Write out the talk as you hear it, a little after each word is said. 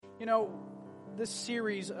You know, this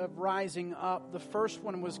series of Rising Up, the first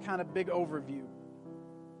one was kind of big overview.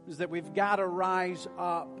 Is that we've got to rise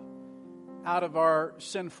up out of our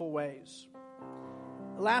sinful ways.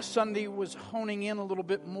 Last Sunday was honing in a little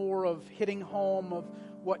bit more of hitting home of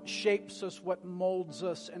what shapes us, what molds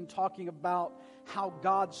us, and talking about how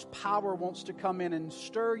God's power wants to come in and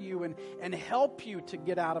stir you and help you to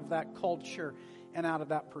get out of that culture and out of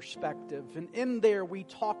that perspective. And in there we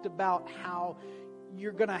talked about how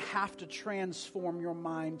you're going to have to transform your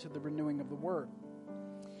mind to the renewing of the Word.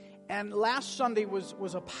 And last Sunday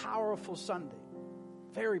was a powerful Sunday.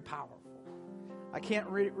 Very powerful. I can't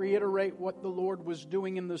reiterate what the Lord was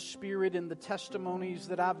doing in the Spirit and the testimonies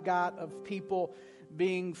that I've got of people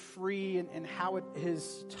being free and how it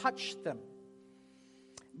has touched them.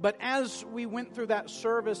 But as we went through that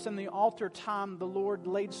service and the altar time, the Lord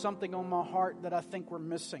laid something on my heart that I think we're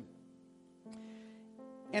missing.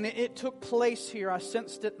 And it took place here. I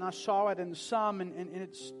sensed it and I saw it in some, and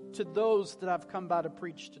it's to those that I've come by to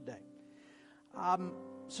preach today.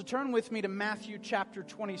 So turn with me to Matthew chapter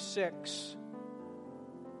 26,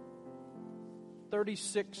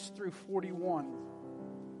 36 through 41.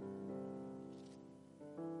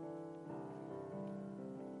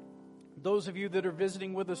 Those of you that are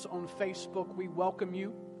visiting with us on Facebook, we welcome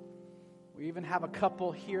you. We even have a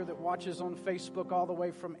couple here that watches on Facebook all the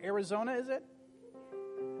way from Arizona, is it?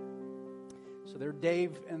 So they're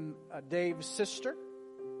Dave and Dave's sister.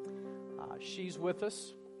 She's with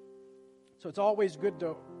us. So it's always good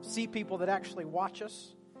to see people that actually watch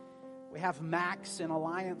us. We have Max in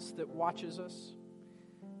Alliance that watches us.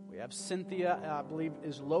 We have Cynthia, I believe,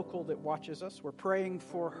 is local that watches us. We're praying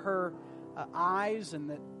for her eyes and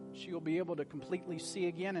that she'll be able to completely see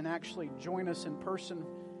again and actually join us in person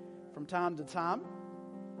from time to time.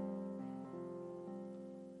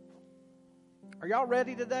 Are y'all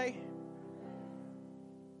ready today?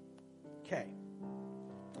 Okay.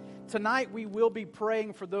 Tonight we will be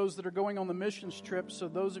praying for those that are going on the missions trip. So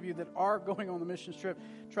those of you that are going on the missions trip,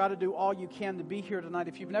 try to do all you can to be here tonight.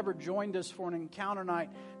 If you've never joined us for an encounter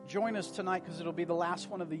night, join us tonight because it'll be the last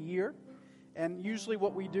one of the year. And usually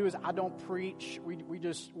what we do is I don't preach. We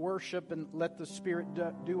just worship and let the Spirit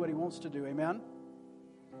do what He wants to do. Amen?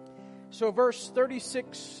 So verse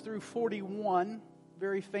 36 through 41,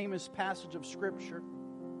 very famous passage of Scripture.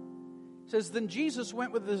 Says, then Jesus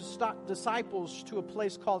went with his disciples to a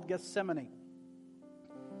place called Gethsemane.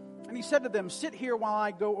 And he said to them, sit here while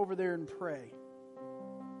I go over there and pray.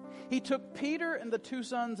 He took Peter and the two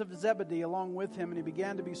sons of Zebedee along with him, and he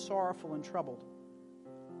began to be sorrowful and troubled.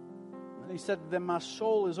 And he said to them, my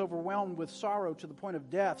soul is overwhelmed with sorrow to the point of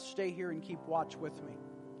death. Stay here and keep watch with me.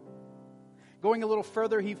 Going a little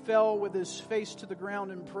further, he fell with his face to the ground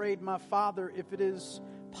and prayed, my Father, if it is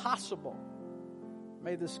possible,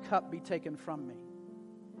 may this cup be taken from me.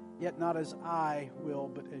 Yet not as I will,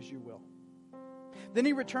 but as you will. Then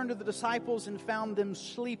he returned to the disciples and found them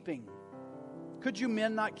sleeping. Could you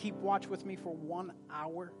men not keep watch with me for 1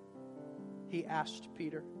 hour? He asked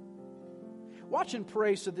Peter. Watch and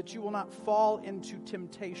pray so that you will not fall into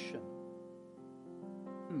temptation.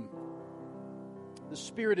 The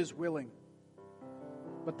spirit is willing,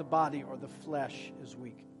 but the body or the flesh is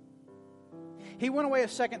weak. He went away a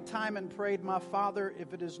second time and prayed, my Father,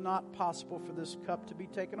 if it is not possible for this cup to be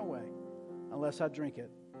taken away, unless I drink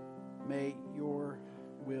it, may your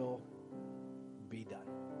will be done.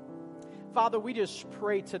 Father, we just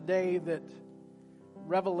pray today that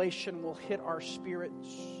revelation will hit our spirits,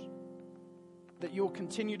 that you'll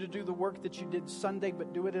continue to do the work that you did Sunday,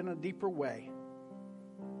 but do it in a deeper way.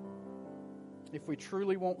 If we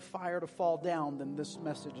truly want fire to fall down, then this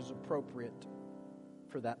message is appropriate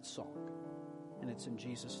for that song. And it's in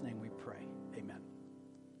Jesus' name we pray. Amen.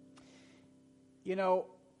 You know,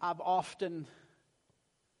 I've often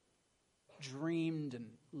dreamed and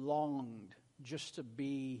longed just to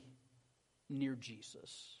be near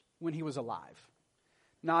Jesus when he was alive.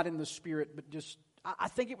 Not in the spirit, but just, I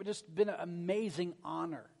think it would just been an amazing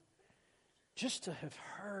honor just to have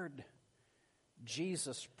heard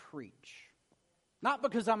Jesus preach. Not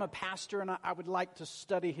because I'm a pastor and I would like to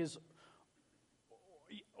study his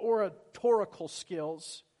oratorical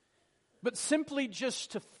skills, but simply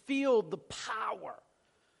just to feel the power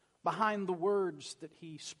behind the words that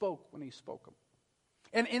he spoke when he spoke them.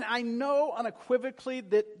 And I know unequivocally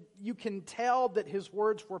that you can tell that his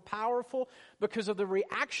words were powerful because of the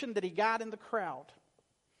reaction that he got in the crowd.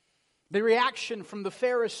 The reaction from the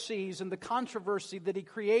Pharisees and the controversy that he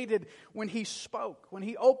created when he spoke. When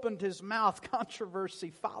he opened his mouth, controversy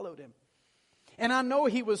followed him. And I know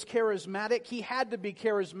he was charismatic. He had to be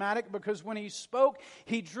charismatic because when he spoke,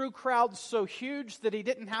 he drew crowds so huge that he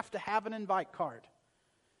didn't have to have an invite card.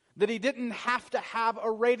 That he didn't have to have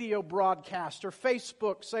a radio broadcast or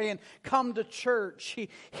Facebook saying, come to church.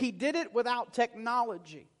 He did it without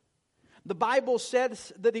technology. The Bible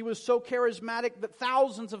says that he was so charismatic that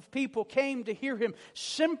thousands of people came to hear him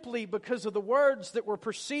simply because of the words that were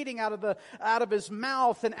proceeding out of his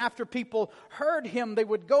mouth. And after people heard him, they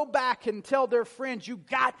would go back and tell their friends, you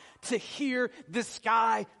got to hear this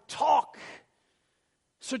guy talk.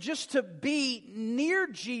 So just to be near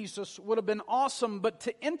Jesus would have been awesome, but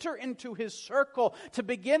to enter into his circle, to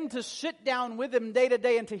begin to sit down with him day to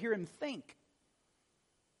day and to hear him think,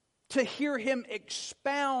 to hear him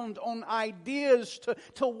expound on ideas,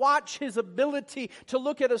 to watch his ability to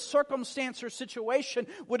look at a circumstance or situation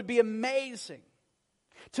would be amazing.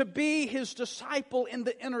 To be his disciple in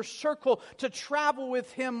the inner circle, to travel with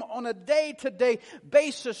him on a day-to-day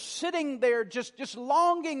basis, sitting there just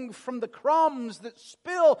longing from the crumbs that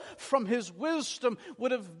spill from his wisdom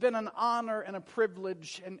would have been an honor and a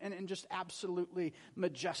privilege and just absolutely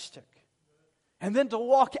majestic. And then to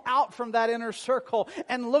walk out from that inner circle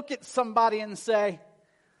and look at somebody and say,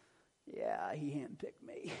 yeah, he handpicked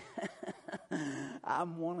me.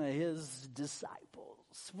 I'm one of his disciples.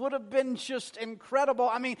 Would have been just incredible.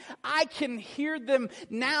 I mean, I can hear them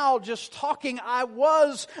now just talking. I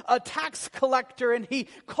was a tax collector and he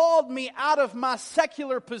called me out of my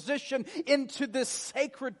secular position into this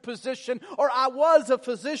sacred position. Or I was a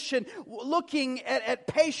physician looking at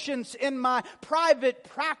patients in my private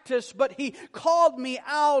practice, but he called me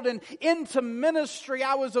out and into ministry.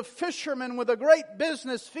 I was a fisherman with a great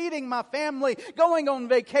business, feeding my family, going on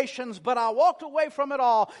vacations, but I walked away from it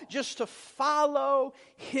all just to follow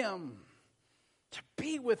him, to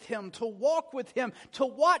be with him, to walk with him, to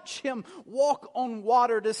watch him walk on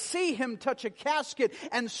water, to see him touch a casket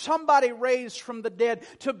and somebody raised from the dead,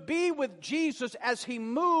 to be with Jesus as he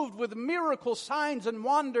moved with miracle signs and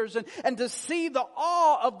wonders, and to see the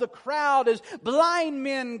awe of the crowd as blind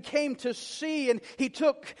men came to see, and he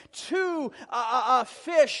took 2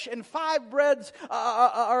 fish and 5 breads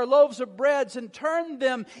or loaves of breads and turned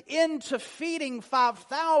them into feeding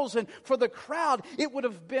 5,000 for the crowd. It would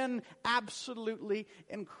have been absolutely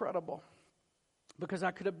incredible, because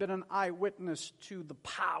I could have been an eyewitness to the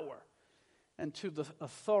power and to the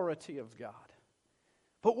authority of God.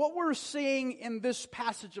 But what we're seeing in this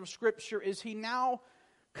passage of Scripture is he now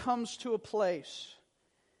comes to a place,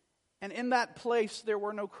 and in that place there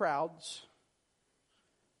were no crowds,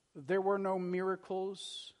 there were no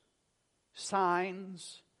miracles,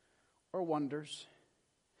 signs, or wonders.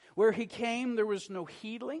 Where he came, there was no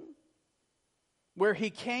healing. Where he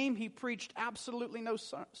came, he preached absolutely no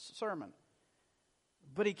sermon.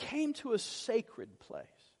 But he came to a sacred place.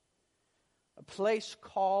 A place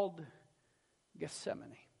called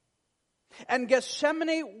Gethsemane. And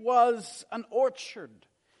Gethsemane was an orchard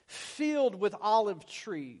filled with olive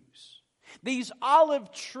trees. These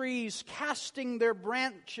olive trees casting their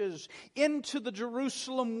branches into the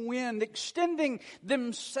Jerusalem wind, extending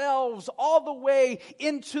themselves all the way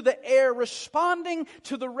into the air, responding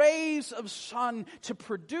to the rays of sun to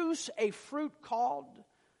produce a fruit called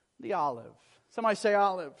the olive. Somebody say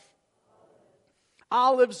olive.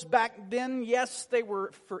 Olives back then, yes, they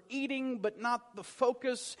were for eating, but not the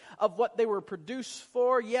focus of what they were produced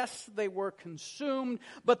for. Yes, they were consumed,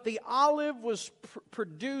 but the olive was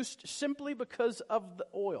produced simply because of the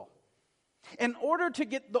oil. In order to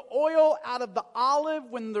get the oil out of the olive,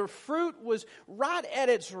 when the fruit was right at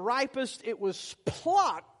its ripest, it was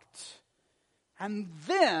plucked, and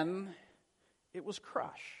then it was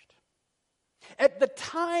crushed. At the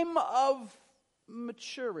time of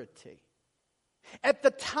maturity, at the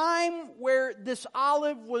time where this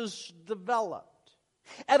olive was developed,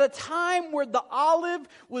 at a time where the olive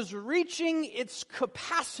was reaching its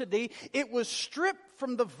capacity, it was stripped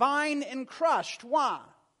from the vine and crushed. Why?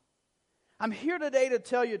 I'm here today to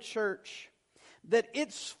tell you, church, that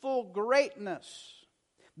its full greatness,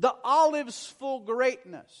 the olive's full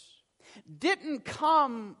greatness, didn't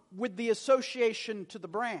come with the association to the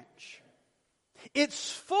branch.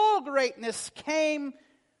 Its full greatness came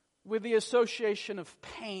with the association of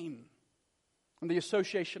pain and the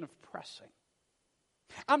association of pressing.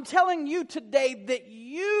 I'm telling you today that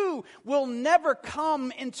you will never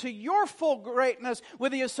come into your full greatness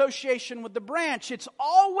with the association with the branch. It's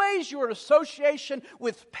always your association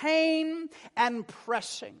with pain and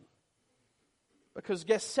pressing. Because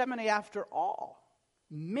Gethsemane, after all,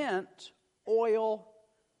 meant oil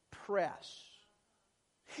press.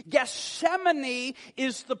 Gethsemane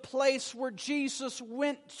is the place where Jesus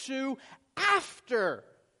went to after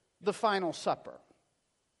the final supper,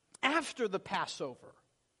 after the Passover.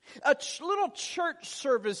 Little church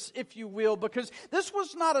service, if you will, because this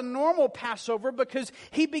was not a normal Passover, because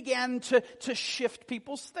he began to shift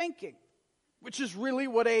people's thinking. Which is really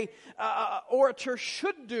what a orator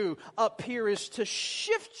should do up here, is to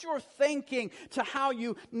shift your thinking to how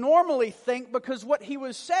you normally think, because what he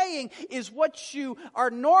was saying is what you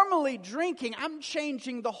are normally drinking, I'm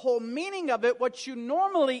changing the whole meaning of it. What you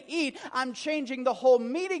normally eat, I'm changing the whole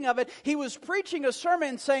meaning of it. He was preaching a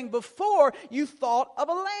sermon saying, before you thought of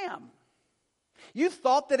a lamb. You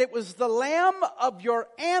thought that it was the lamb of your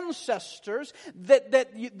ancestors,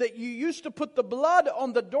 that you used to put the blood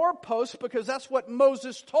on the doorpost because that's what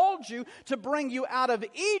Moses told you to bring you out of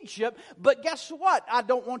Egypt. But guess what? I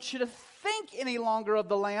don't want you to think any longer of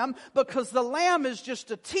the lamb, because the lamb is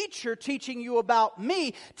just a teacher teaching you about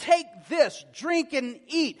me. Take this, drink and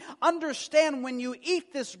eat. Understand, when you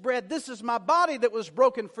eat this bread, this is my body that was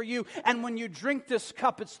broken for you. And when you drink this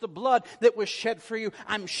cup, it's the blood that was shed for you.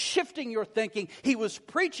 I'm shifting your thinking. He was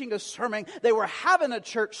preaching a sermon. They were having a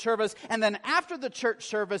church service. And then after the church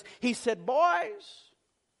service, he said, boys,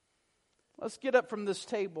 let's get up from this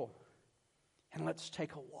table and let's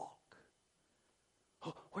take a walk.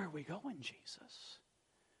 Oh, where are we going, Jesus?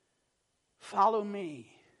 Follow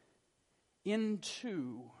me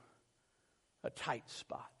into a tight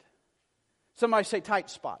spot. Somebody say tight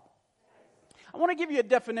spot. I want to give you a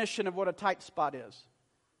definition of what a tight spot is.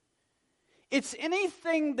 It's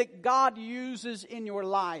anything that God uses in your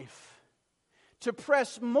life to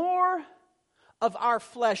press more of our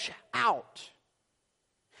flesh out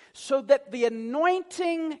so that the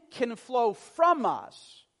anointing can flow from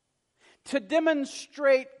us to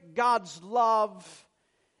demonstrate God's love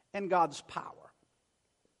and God's power.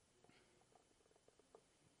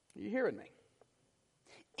 Are you hearing me?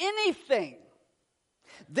 Anything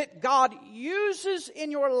that God uses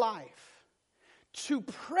in your life to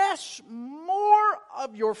press more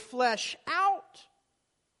of your flesh out,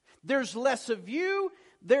 there's less of you,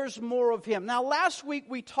 there's more of Him. Now, last week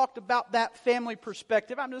we talked about that family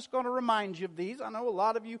perspective. I'm just going to remind you of these. I know a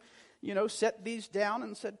lot of you set these down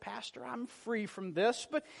and said, Pastor, I'm free from this.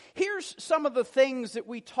 But here's some of the things that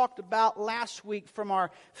we talked about last week from our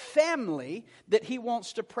family that He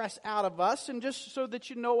wants to press out of us. And just so that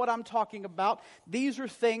you know what I'm talking about, these are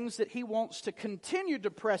things that He wants to continue to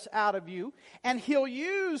press out of you. And He'll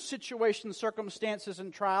use situations, circumstances,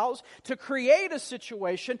 and trials to create a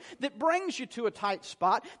situation that brings you to a tight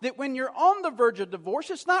spot, that when you're on the verge of divorce,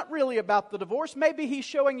 it's not really about the divorce. Maybe He's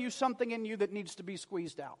showing you something in you that needs to be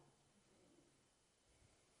squeezed out.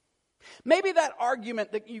 Maybe that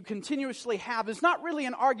argument that you continuously have is not really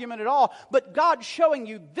an argument at all, but God's showing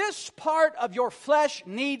you this part of your flesh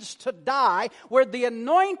needs to die where the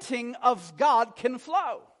anointing of God can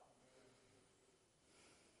flow.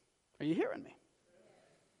 Are you hearing me?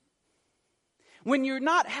 When you're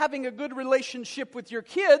not having a good relationship with your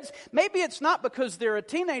kids, maybe it's not because they're a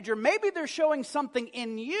teenager. Maybe they're showing something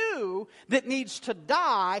in you that needs to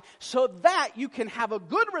die so that you can have a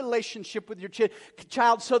good relationship with your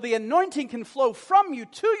child, so the anointing can flow from you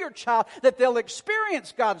to your child, that they'll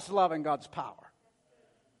experience God's love and God's power.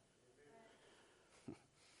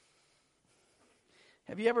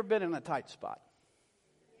 Have you ever been in a tight spot?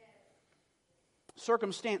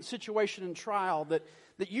 Circumstance, situation, and trial that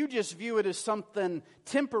you just view it as something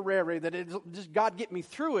temporary, that it just God get me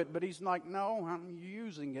through it, but He's like, no, I'm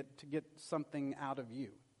using it to get something out of you.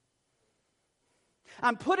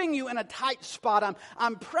 I'm putting you in a tight spot.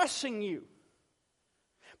 I'm pressing you.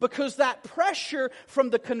 Because that pressure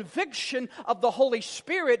from the conviction of the Holy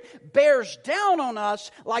Spirit bears down on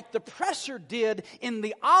us like the pressor did in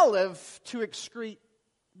the olive to excrete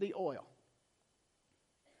the oil.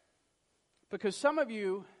 Because some of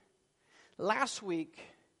you, last week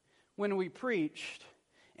when we preached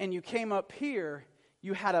and you came up here,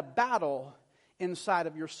 you had a battle inside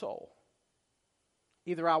of your soul.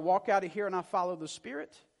 Either I walk out of here and I follow the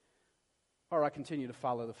Spirit, or I continue to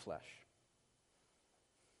follow the flesh.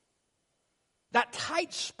 That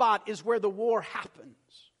tight spot is where the war happens.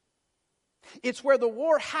 It's where the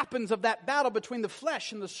war happens of that battle between the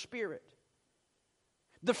flesh and the Spirit.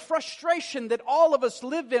 The frustration that all of us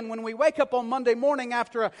live in when we wake up on Monday morning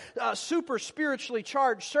after a super spiritually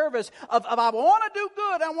charged service of I want to do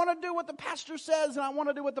good, I want to do what the pastor says, and I want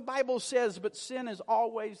to do what the Bible says, but sin is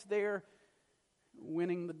always there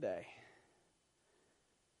winning the day.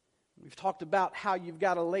 We've talked about how you've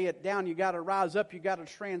got to lay it down, you've got to rise up, you've got to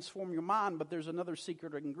transform your mind, but there's another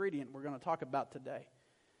secret ingredient we're going to talk about today.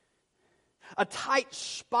 A tight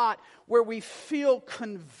spot where we feel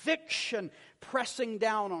conviction pressing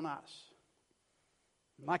down on us.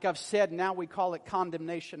 Like I've said, now we call it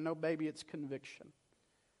condemnation. No, baby, it's conviction.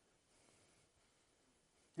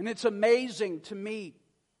 And it's amazing to me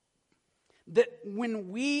that when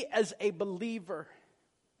we as a believer,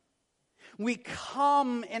 we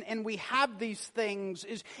come and we have these things,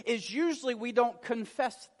 is usually we don't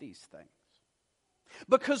confess these things.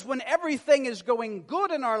 Because when everything is going good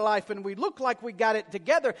in our life and we look like we got it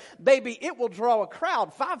together, baby, it will draw a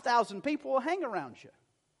crowd. 5,000 people will hang around you.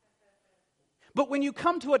 But when you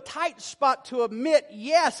come to a tight spot to admit,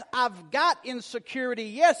 yes, I've got insecurity.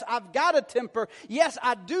 Yes, I've got a temper. Yes,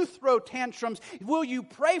 I do throw tantrums. Will you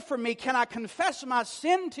pray for me? Can I confess my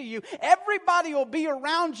sin to you? Everybody will be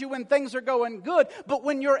around you when things are going good. But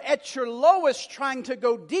when you're at your lowest trying to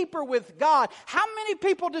go deeper with God, how many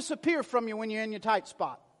people disappear from you when you're in your tight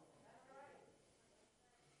spot?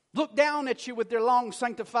 Look down at you with their long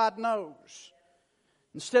sanctified nose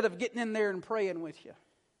instead of getting in there and praying with you.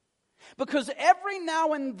 Because every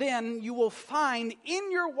now and then you will find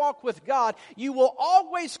in your walk with God, you will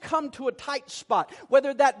always come to a tight spot.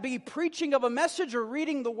 Whether that be preaching of a message or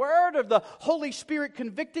reading the Word or the Holy Spirit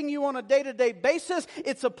convicting you on a day-to-day basis.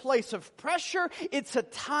 It's a place of pressure. It's a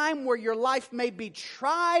time where your life may be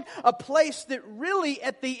tried. A place that really,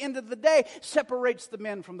 at the end of the day, separates the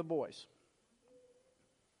men from the boys.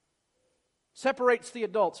 Separates the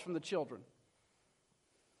adults from the children.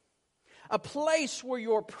 A place where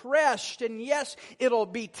you're pressed, and yes, it'll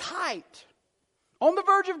be tight. On the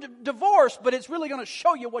verge of divorce, but it's really going to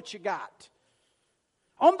show you what you got.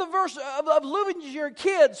 On the verge of losing your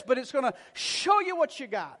kids, but it's going to show you what you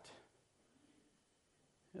got.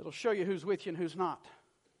 It'll show you who's with you and who's not.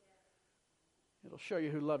 It'll show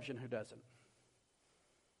you who loves you and who doesn't.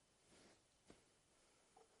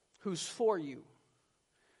 Who's for you,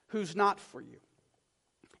 who's not for you.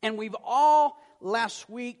 And we've all, last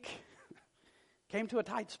week, came to a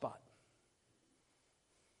tight spot.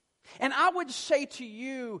 And I would say to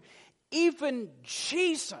you, even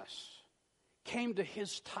Jesus came to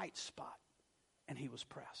his tight spot and he was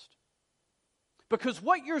pressed. Because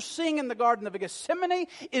what you're seeing in the Garden of Gethsemane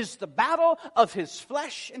is the battle of his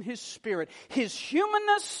flesh and his spirit, his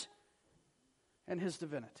humanness and his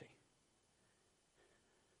divinity.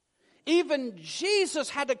 Even Jesus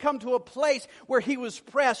had to come to a place where he was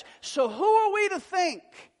pressed. So who are we to think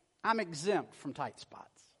I'm exempt from tight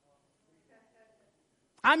spots?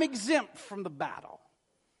 I'm exempt from the battle.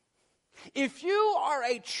 If you are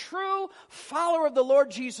a true follower of the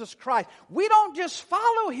Lord Jesus Christ, we don't just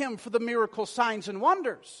follow him for the miracle signs and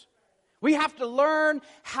wonders. We have to learn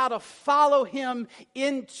how to follow him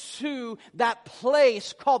into that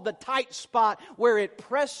place called the tight spot where it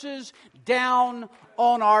presses down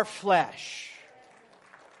on our flesh.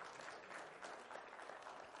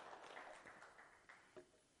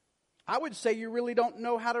 I would say you really don't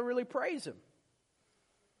know how to really praise him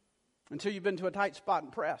until you've been to a tight spot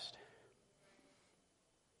and pressed.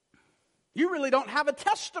 You really don't have a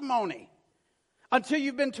testimony until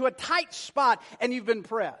you've been to a tight spot and you've been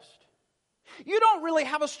pressed. You don't really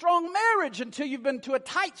have a strong marriage until you've been to a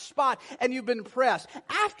tight spot and you've been pressed.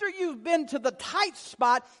 After you've been to the tight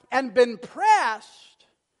spot and been pressed,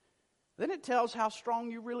 then it tells how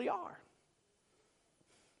strong you really are.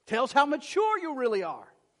 Tells how mature you really are.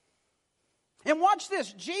 And watch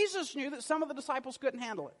this. Jesus knew that some of the disciples couldn't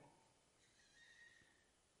handle it.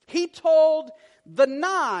 He told the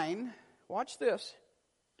 9, watch this.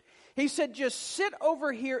 He said, just sit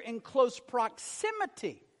over here in close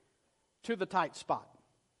proximity to the tight spot.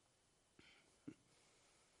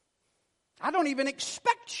 I don't even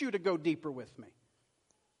expect you to go deeper with me.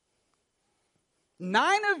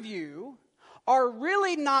 9 of you are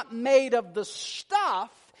really not made of the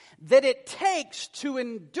stuff that it takes to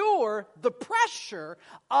endure the pressure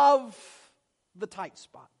of the tight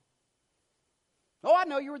spot. Oh, I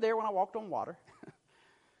know you were there when I walked on water.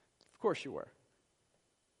 Of course you were.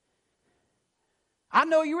 I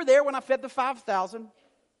know you were there when I fed the 5,000.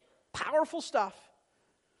 Powerful stuff.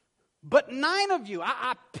 But 9 of you,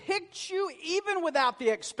 I picked you even without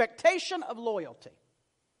the expectation of loyalty.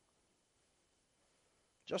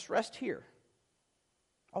 Just rest here.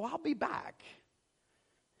 Oh, I'll be back.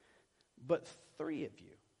 But 3 of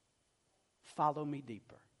you follow me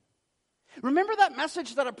deeper. Remember that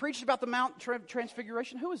message that I preached about the Mount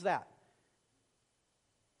Transfiguration? Who was that?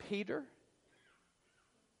 Peter,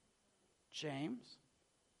 James,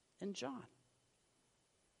 and John.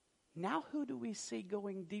 Now who do we see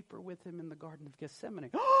going deeper with him in the Garden of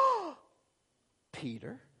Gethsemane?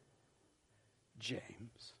 Peter,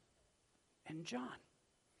 James, and John.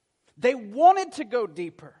 They wanted to go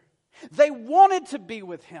deeper. They wanted to be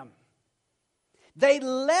with him. They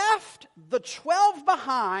left the 12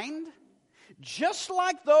 behind, just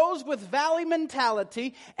like those with valley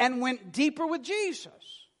mentality, and went deeper with Jesus.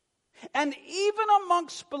 And even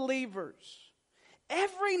amongst believers,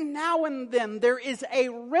 every now and then there is a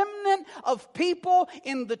remnant of people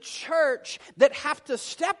in the church that have to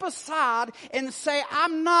step aside and say,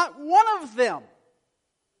 I'm not one of them.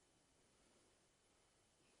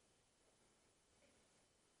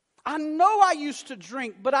 I know I used to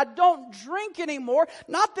drink, but I don't drink anymore.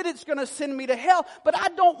 Not that it's going to send me to hell, but I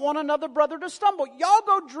don't want another brother to stumble. Y'all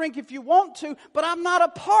go drink if you want to, but I'm not a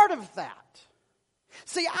part of that.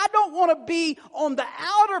 See, I don't want to be on the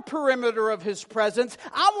outer perimeter of His presence.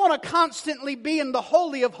 I want to constantly be in the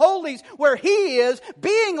Holy of Holies where He is,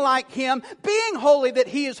 being like Him, being holy that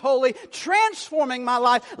He is holy, transforming my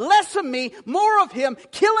life, less of me, more of Him,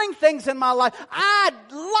 killing things in my life. I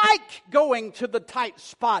like going to the tight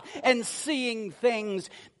spot and seeing things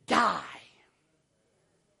die.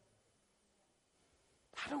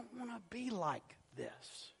 I don't want to be like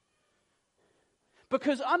this.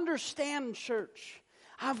 Because understand, church,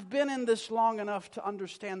 I've been in this long enough to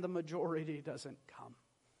understand the majority doesn't come.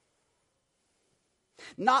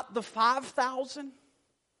 Not the 5,000,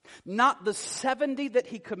 not the 70 that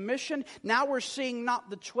He commissioned. Now we're seeing not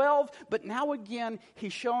the 12, but now again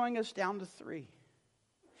He's showing us down to 3.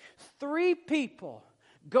 3 people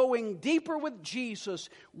going deeper with Jesus,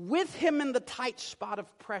 with Him in the tight spot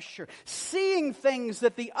of pressure, seeing things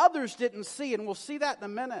that the others didn't see, and we'll see that in a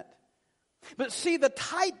minute. But see, the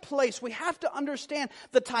tight place, we have to understand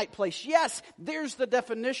the tight place. Yes, there's the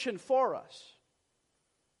definition for us.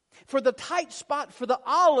 For the tight spot, for the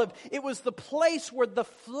olive, it was the place where the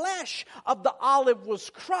flesh of the olive was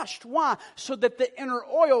crushed. Why? So that the inner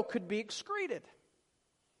oil could be excreted.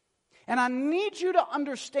 And I need you to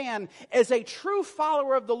understand, as a true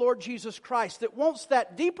follower of the Lord Jesus Christ that wants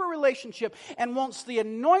that deeper relationship and wants the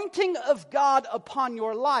anointing of God upon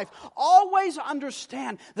your life, always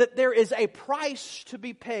understand that there is a price to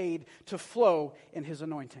be paid to flow in His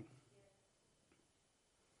anointing.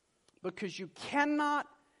 Because you cannot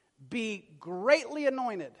be greatly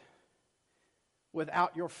anointed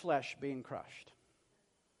without your flesh being crushed.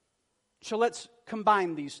 So let's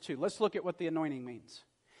combine these two. Let's look at what the anointing means.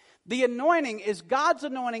 The anointing is God's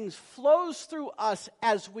anointing flows through us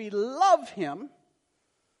as we love Him,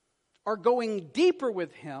 are going deeper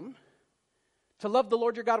with Him, to love the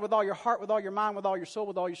Lord your God with all your heart, with all your mind, with all your soul,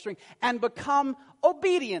 with all your strength, and become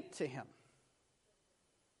obedient to Him.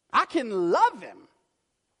 I can love Him.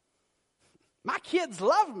 My kids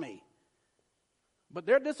love me, but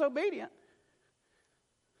they're disobedient.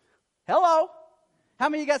 Hello? How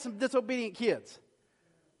many of you got some disobedient kids?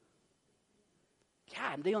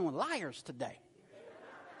 God, I'm dealing with liars today.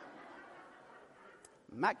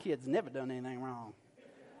 My kid's never done anything wrong.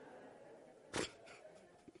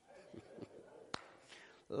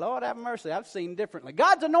 Lord have mercy, I've seen differently.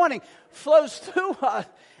 God's anointing flows through us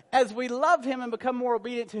as we love Him and become more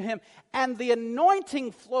obedient to Him. And the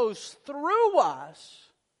anointing flows through us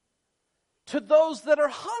to those that are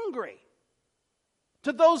hungry,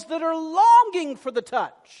 to those that are longing for the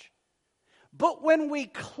touch. But when we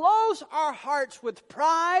close our hearts with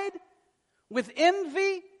pride, with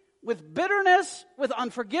envy, with bitterness, with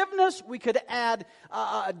unforgiveness, we could add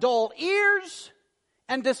dull ears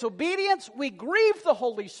and disobedience. We grieve the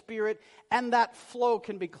Holy Spirit, and that flow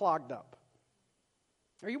can be clogged up.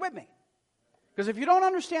 Are you with me? Because if you don't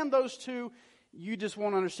understand those two, you just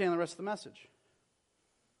won't understand the rest of the message.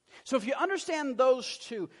 So if you understand those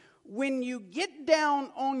two, when you get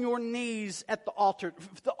down on your knees at the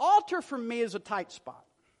altar for me is a tight spot.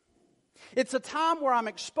 It's a time where I'm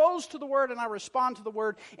exposed to the Word and I respond to the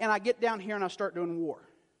Word, and I get down here and I start doing war.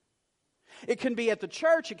 It can be at the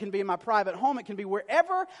church, it can be in my private home, it can be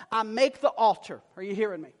wherever I make the altar. Are you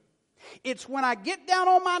hearing me? It's when I get down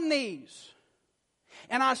on my knees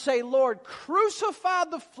and I say, Lord, crucify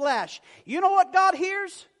the flesh. You know what God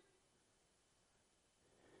hears?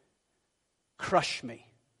 Crush me.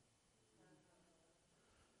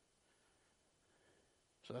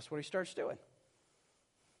 So that's what He starts doing.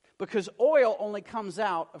 Because oil only comes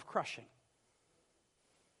out of crushing.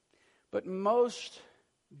 But most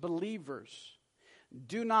believers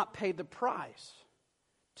do not pay the price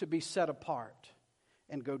to be set apart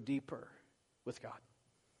and go deeper with God.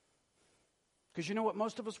 Because you know what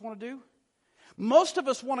most of us want to do? Most of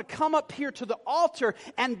us want to come up here to the altar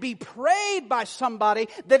and be prayed by somebody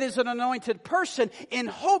that is an anointed person in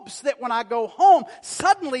hopes that when I go home,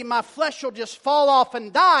 suddenly my flesh will just fall off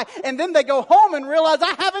and die. And then they go home and realize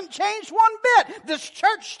I haven't changed one bit. This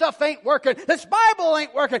church stuff ain't working. This Bible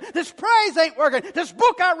ain't working. This praise ain't working. This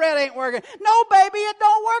book I read ain't working. No, baby, it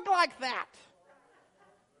don't work like that.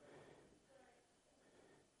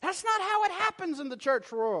 That's not how it happens in the church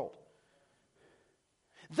world.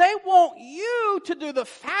 They want you to do the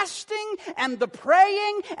fasting and the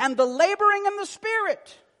praying and the laboring in the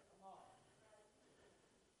Spirit.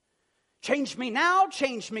 Change me now,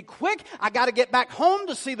 change me quick. I got to get back home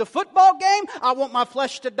to see the football game. I want my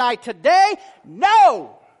flesh to die today.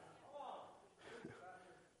 No!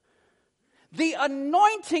 The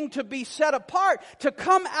anointing to be set apart, to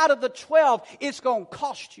come out of the 12, it's going to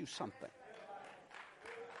cost you something.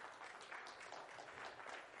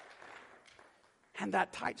 And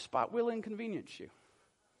that tight spot will inconvenience you.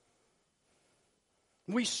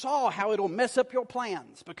 We saw how it'll mess up your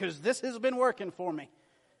plans because this has been working for me.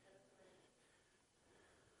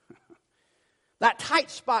 That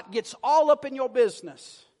tight spot gets all up in your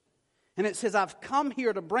business. And it says, I've come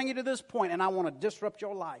here to bring you to this point and I want to disrupt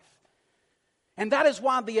your life. And that is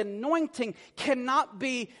why the anointing cannot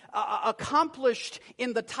be accomplished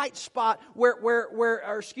in the tight spot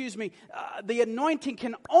the anointing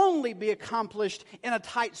can only be accomplished in a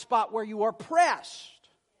tight spot where you are pressed.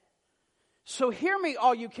 So hear me,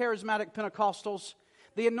 all you charismatic Pentecostals.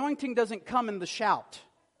 The anointing doesn't come in the shout.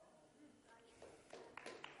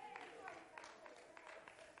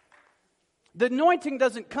 The anointing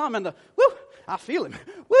doesn't come in the, woo, I feel him.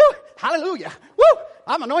 Woo, hallelujah. Woo,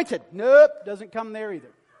 I'm anointed. Nope, doesn't come there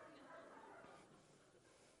either.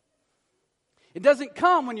 It doesn't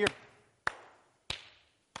come when you're,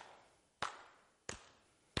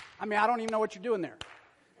 I don't even know what you're doing there.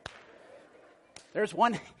 There's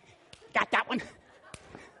one. Got that one. There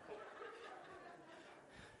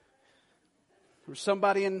was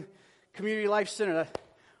somebody in Community Life Center that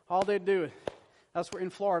all they do, that's where in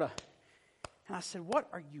Florida. And I said, what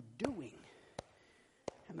are you doing?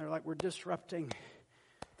 And they're like, we're disrupting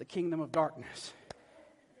the kingdom of darkness.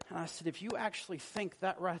 And I said, if you actually think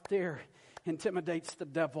that right there intimidates the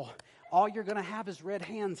devil, all you're going to have is red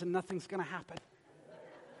hands and nothing's going to happen.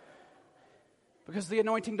 Because the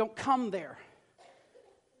anointing don't come there.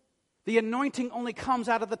 The anointing only comes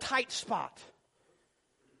out of the tight spot.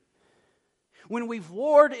 When we've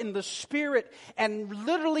warred in the Spirit and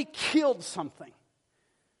literally killed something.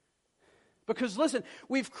 Because listen,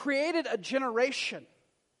 we've created a generation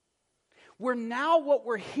where now what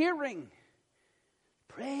we're hearing,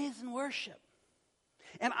 praise and worship.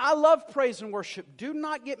 And I love praise and worship. Do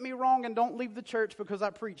not get me wrong and don't leave the church because I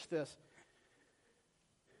preach this.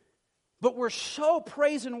 But we're so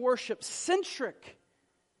praise and worship centric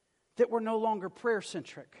that we're no longer prayer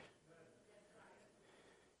centric.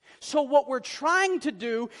 So what we're trying to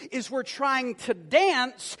do is we're trying to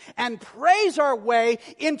dance and praise our way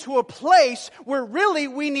into a place where really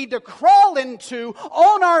we need to crawl into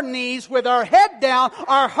on our knees with our head down,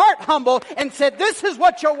 our heart humble, and said, this is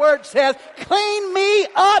what your word says. Clean me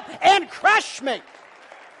up and crush me.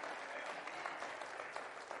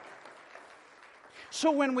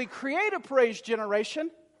 So when we create a praise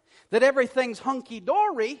generation that everything's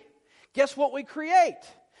hunky-dory, guess what we create?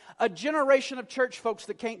 A generation of church folks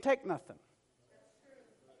that can't take nothing.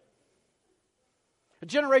 A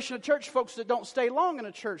generation of church folks that don't stay long in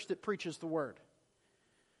a church that preaches the word.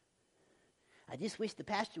 I just wish the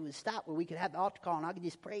pastor would stop where we could have the altar call and I could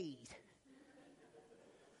just praise.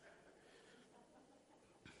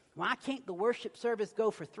 Why can't the worship service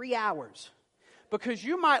go for 3 hours? Because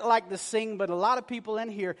you might like to sing, but a lot of people in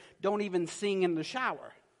here don't even sing in the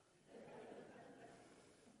shower.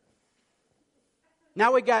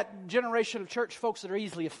 Now we got generation of church folks that are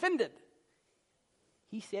easily offended.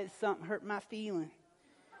 He said something hurt my feeling.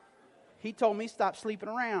 He told me stop sleeping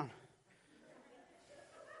around.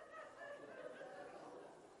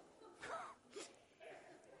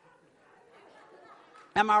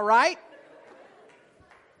 Am I right?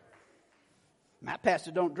 My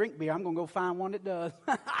pastor don't drink beer. I'm going to go find one that does.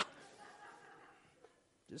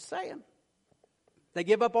 Just saying. They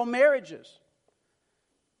give up on marriages.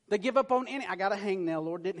 They give up on any. I got a hangnail.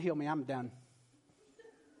 Lord didn't heal me. I'm done.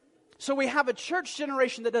 So we have a church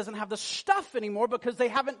generation that doesn't have the stuff anymore because they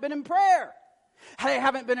haven't been in prayer. They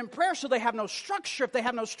haven't been in prayer, so they have no structure. If they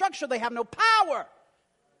have no structure, they have no power.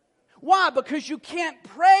 Why? Because you can't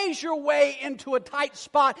praise your way into a tight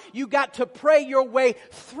spot. You got to pray your way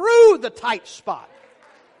through the tight spot.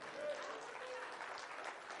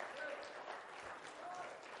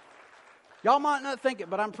 Y'all might not think it,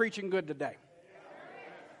 but I'm preaching good today.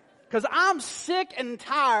 Because I'm sick and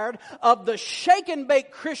tired of the shake and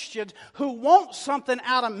bake Christians who want something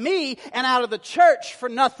out of me and out of the church for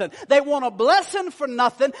nothing. They want a blessing for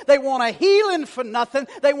nothing. They want a healing for nothing.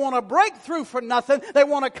 They want a breakthrough for nothing. They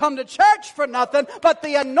want to come to church for nothing. But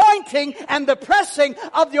the anointing and the pressing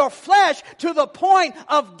of your flesh to the point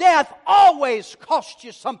of death always costs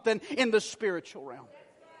you something in the spiritual realm.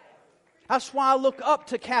 That's why I look up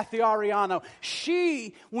to Kathy Ariano.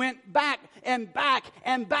 She went back and back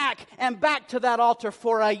and back and back to that altar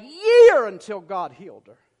for a year until God healed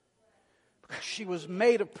her. Because she was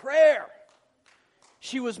made of prayer.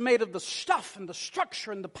 She was made of the stuff and the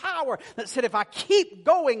structure and the power that said, if I keep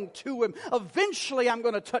going to Him, eventually I'm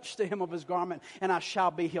going to touch the hem of His garment and I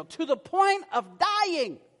shall be healed. To the point of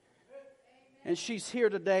dying. And she's here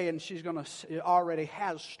today, and she's already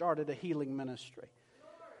has started a healing ministry.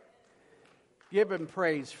 Give Him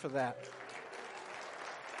praise for that.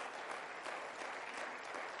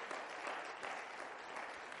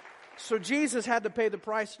 So Jesus had to pay the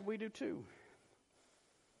price, and we do too.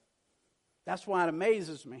 That's why it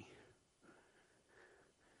amazes me.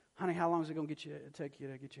 Honey, how long is it going to take you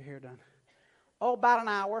to get your hair done? Oh, about an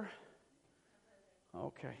hour.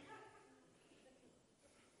 Okay.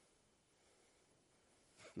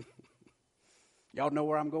 Y'all know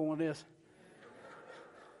where I'm going with this?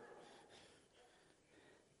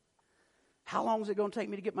 How long is it going to take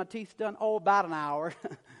me to get my teeth done? Oh, about an hour.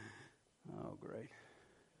 Oh, great.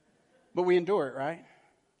 But we endure it, right?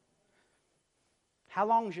 How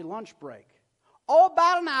long is your lunch break? Oh,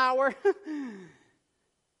 about an hour.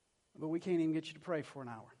 But we can't even get you to pray for an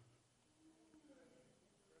hour.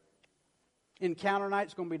 Encounter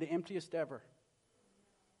night's going to be the emptiest ever.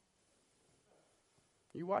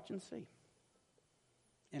 You watch and see.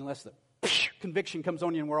 Unless the conviction comes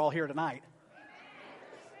on you and we're all here tonight.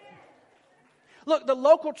 Look, the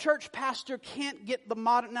local church pastor can't get the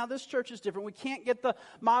modern... Now, this church is different. We can't get the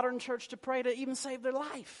modern church to pray to even save their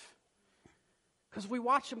life. Because we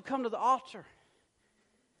watch them come to the altar.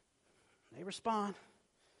 They respond.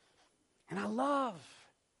 And I love...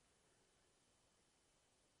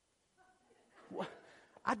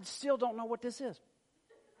 I still don't know what this is.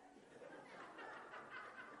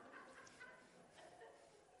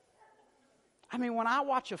 I mean, when I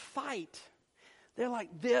watch a fight... They're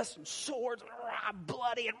like this, and swords, and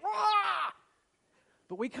bloody, and rah!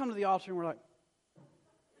 But we come to the altar and we're like,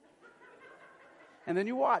 and then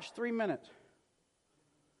you watch 3 minutes.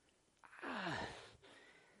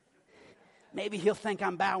 Maybe he'll think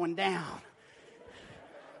I'm bowing down.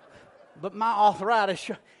 But my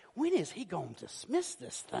arthritis, when is he going to dismiss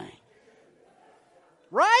this thing?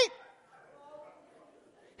 Right?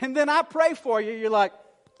 And then I pray for you, you're like,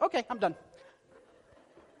 okay, I'm done.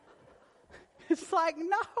 It's like,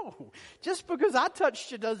 no. Just because I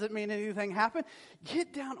touched you doesn't mean anything happened.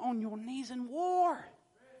 Get down on your knees and war.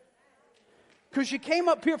 Because you came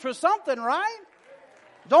up here for something, right?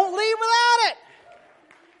 Don't leave without it.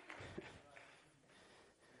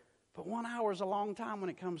 But 1 hour is a long time when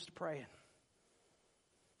it comes to praying.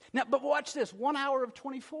 Now, but watch this. 1 hour of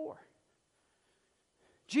 24.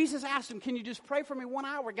 Jesus asked him, can you just pray for me 1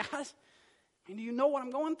 hour, guys? And do you know what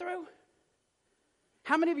I'm going through?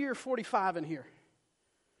 How many of you are 45 in here?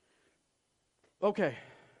 Okay.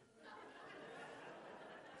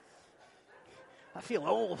 I feel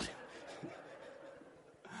old.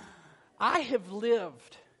 I have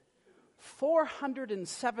lived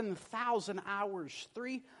 407,000 hours,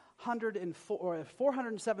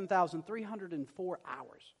 407,304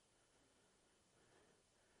 hours.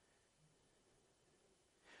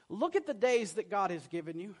 Look at the days that God has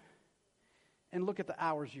given you, and look at the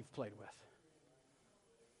hours you've played with.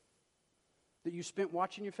 That you spent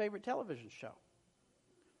watching your favorite television show.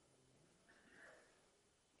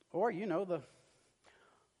 Or, the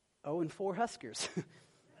 0-4 Huskers.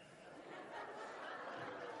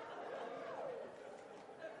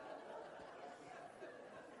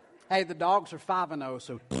 Hey, the dogs are 5-0,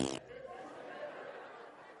 so...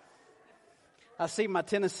 I see my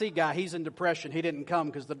Tennessee guy, he's in depression. He didn't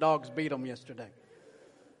come because the dogs beat him yesterday.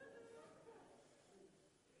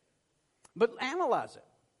 But analyze it.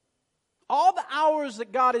 All the hours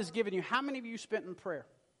that God has given you, how many of you spent in prayer?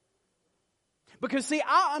 Because see,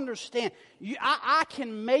 I understand. I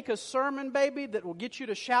can make a sermon, baby, that will get you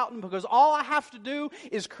to shouting because all I have to do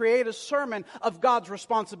is create a sermon of God's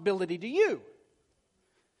responsibility to you.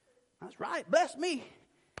 That's right. Bless me.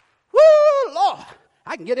 Woo, Lord.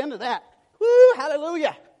 I can get into that. Woo,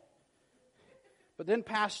 hallelujah. But then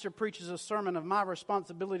pastor preaches a sermon of my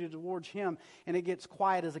responsibility towards him, and it gets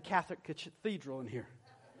quiet as a Catholic cathedral in here.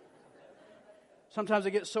 Sometimes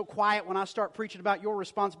it gets so quiet when I start preaching about your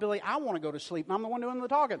responsibility, I want to go to sleep, and I'm the one doing the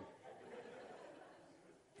talking.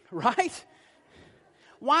 Right?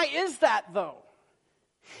 Why is that, though?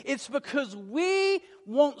 It's because we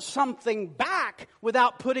want something back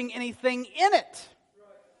without putting anything in it.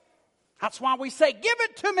 That's why we say, give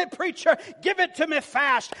it to me, preacher. Give it to me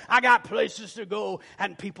fast. I got places to go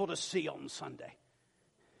and people to see on Sunday.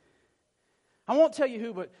 I won't tell you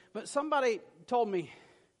who, but somebody told me,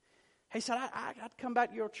 He said, I'd come back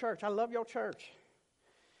to your church. I love your church.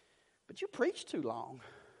 But you preach too long.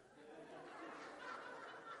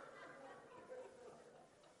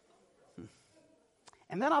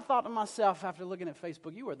 And then I thought to myself after looking at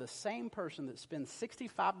Facebook, you are the same person that spends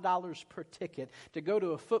 $65 per ticket to go to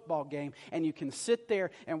a football game, and you can sit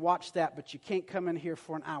there and watch that, but you can't come in here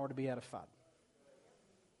for an hour to be edified.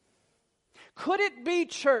 Could it be,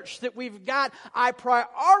 church, that we've got our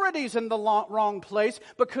priorities in the wrong place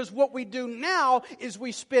because what we do now is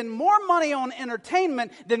we spend more money on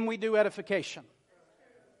entertainment than we do edification?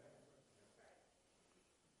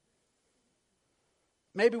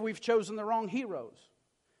 Maybe we've chosen the wrong heroes.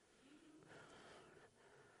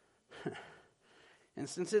 And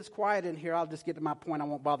since it's quiet in here, I'll just get to my point. I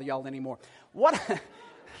won't bother y'all anymore. What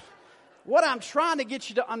I'm trying to get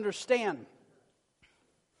you to understand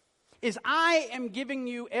is I am giving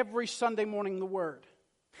you every Sunday morning the Word,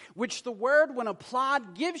 which the Word, when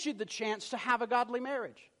applied, gives you the chance to have a godly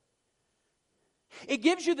marriage. It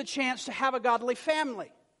gives you the chance to have a godly family.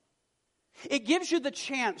 It gives you the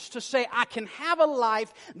chance to say, I can have a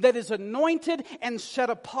life that is anointed and set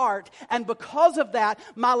apart, and because of that,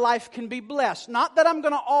 my life can be blessed. Not that I'm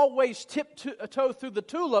going to always tiptoe through the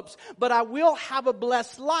tulips, but I will have a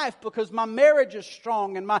blessed life because my marriage is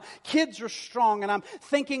strong and my kids are strong, and I'm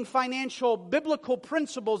thinking financial, biblical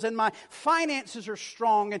principles, and my finances are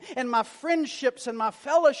strong, and my friendships and my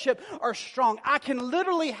fellowship are strong. I can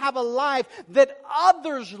literally have a life that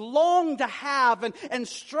others long to have and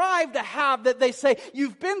strive to have. That they say,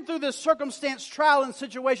 you've been through this circumstance, trial, and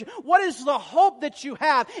situation. What is the hope that you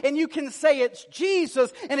have? And you can say it's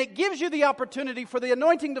Jesus, and it gives you the opportunity for the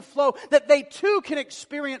anointing to flow, that they too can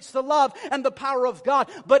experience the love and the power of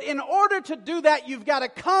God. But in order to do that, you've got to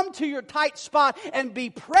come to your tight spot and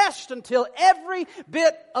be pressed until every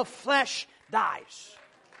bit of flesh dies.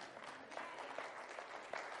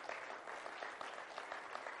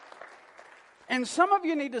 And some of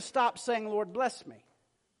you need to stop saying, Lord, bless me.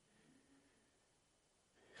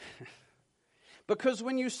 Because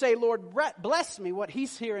when you say, Lord, bless me, what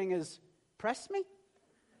he's hearing is, press me?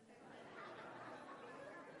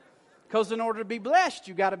 Because in order to be blessed,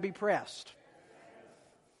 you got to be pressed.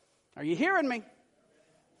 Are you hearing me?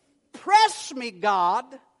 Press me, God,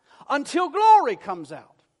 until glory comes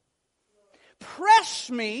out. Press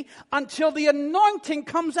me until the anointing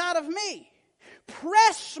comes out of me.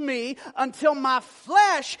 Press me until my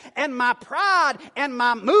flesh and my pride and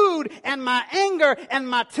my mood and my anger and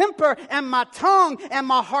my temper and my tongue and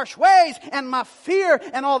my harsh ways and my fear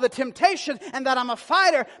and all the temptations and that I'm a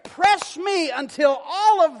fighter. Press me until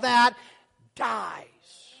all of that dies.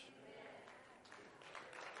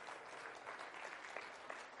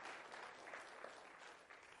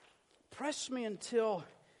 Press me until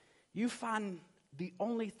you find the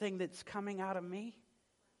only thing that's coming out of me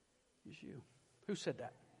is you. Who said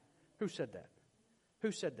that? Who said that?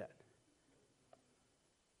 Who said that?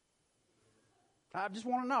 I just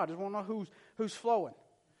want to know. I just want to know who's flowing.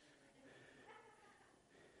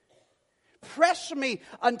 Press me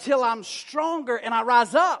until I'm stronger and I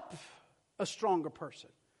rise up a stronger person.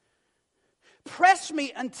 Press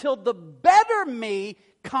me until the better me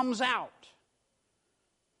comes out.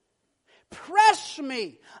 Press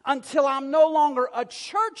me until I'm no longer a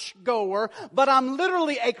church goer, but I'm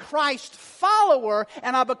literally a Christ follower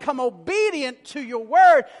and I become obedient to your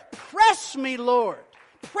word. Press me, Lord.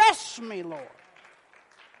 Press me, Lord.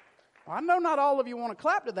 Well, I know not all of you want to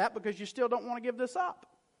clap to that because you still don't want to give this up.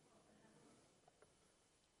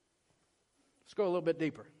 Let's go a little bit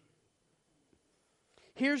deeper.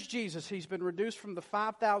 Here's Jesus. He's been reduced from the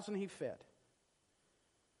 5,000 he fed,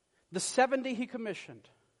 the 70 he commissioned,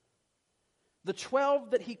 the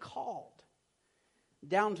 12 that he called,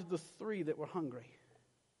 down to the 3 that were hungry.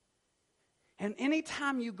 And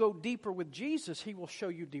anytime you go deeper with Jesus, he will show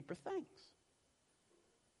you deeper things.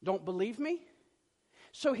 Don't believe me?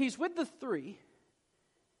 So he's with the 3,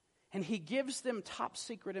 and he gives them top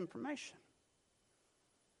secret information.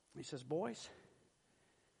 He says, boys,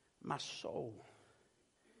 my soul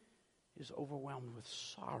is overwhelmed with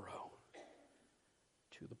sorrow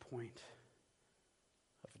to the point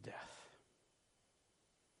of death.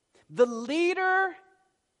 The leader,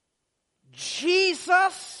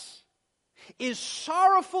 Jesus, is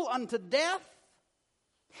sorrowful unto death.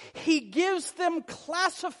 He gives them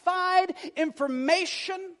classified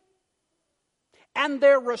information, and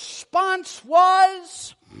their response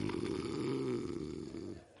was,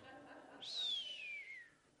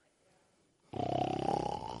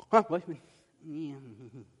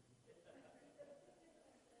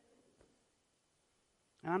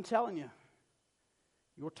 and I'm telling you,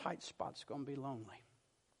 your tight spot's going to be lonely.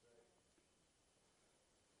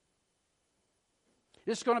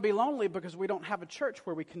 It's going to be lonely because we don't have a church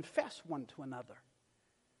where we confess one to another.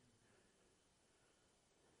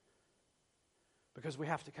 Because we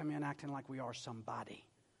have to come in acting like we are somebody.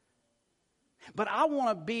 But I want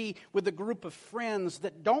to be with a group of friends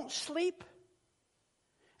that don't sleep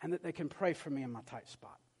and that they can pray for me in my tight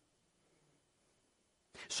spot.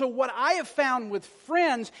 So what I have found with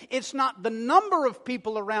friends, it's not the number of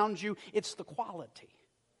people around you, it's the quality.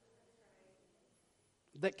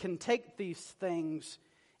 That can take these things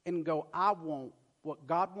and go, I want what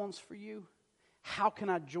God wants for you. How can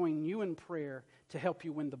I join you in prayer to help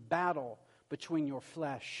you win the battle between your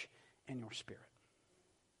flesh and your spirit?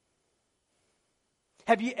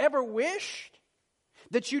 Have you ever wished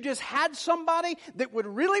that you just had somebody that would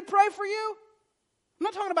really pray for you? I'm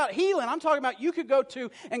not talking about healing. I'm talking about you could go to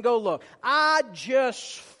and go, look, I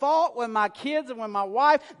just fought with my kids and with my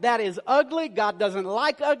wife. That is ugly. God doesn't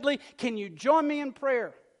like ugly. Can you join me in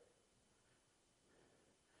prayer?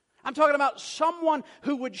 I'm talking about someone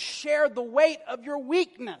who would share the weight of your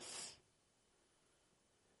weakness.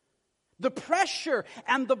 The pressure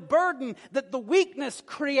and the burden that the weakness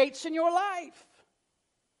creates in your life.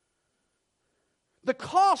 The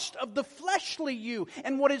cost of the fleshly you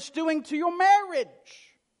and what it's doing to your marriage.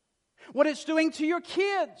 What it's doing to your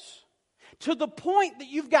kids. To the point that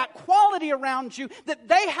you've got quality around you that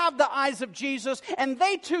they have the eyes of Jesus and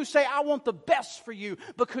they too say, I want the best for you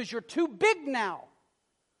because you're too big now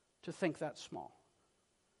to think that small.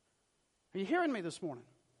 Are you hearing me this morning?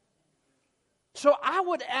 So I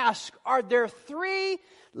would ask, are there 3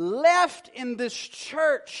 left in this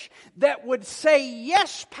church that would say,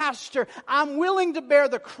 yes, Pastor, I'm willing to bear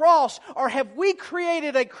the cross? Or have we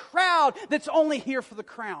created a crowd that's only here for the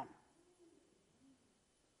crown?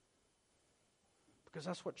 Because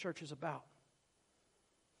that's what church is about.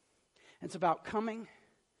 It's about coming,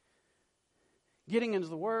 getting into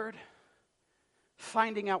the Word,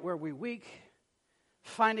 finding out where we're weak,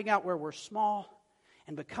 finding out where we're small,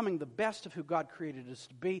 and becoming the best of who God created us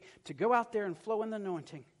to be, to go out there and flow in the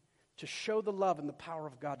anointing, to show the love and the power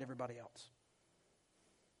of God to everybody else.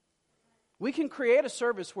 We can create a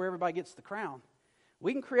service where everybody gets the crown.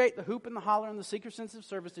 We can create the hoop and the holler and the seeker-sensitive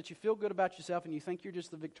service that you feel good about yourself and you think you're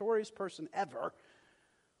just the victorious person ever.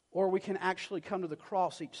 Or we can actually come to the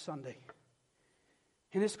cross each Sunday.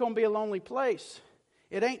 And it's going to be a lonely place.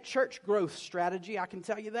 It ain't church growth strategy, I can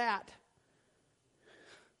tell you that.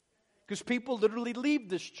 Because people literally leave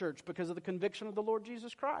this church because of the conviction of the Lord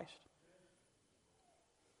Jesus Christ.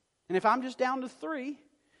 And if I'm just down to 3,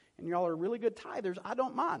 and y'all are really good tithers, I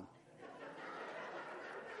don't mind.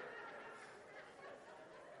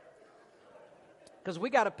 Because we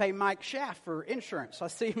got to pay Mike Schaff for insurance. I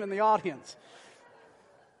see him in the audience.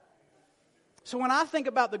 So when I think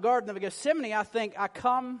about the Garden of Gethsemane, I think I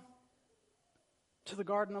come to the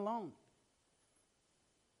garden alone.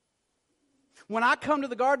 When I come to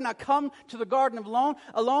the garden, I come to the garden alone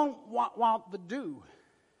while the dew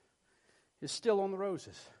is still on the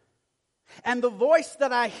roses. And the voice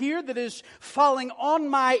that I hear that is falling on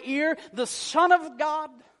my ear, the Son of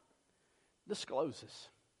God discloses.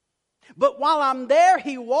 But while I'm there,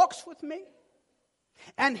 He walks with me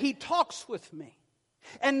and He talks with me.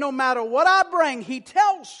 And no matter what I bring, He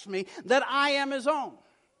tells me that I am His own.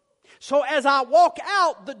 So as I walk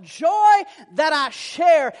out, the joy that I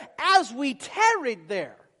share as we tarried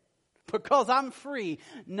there, because I'm free,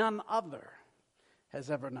 none other has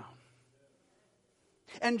ever known.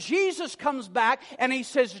 And Jesus comes back and He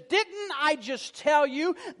says, didn't I just tell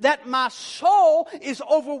you that my soul is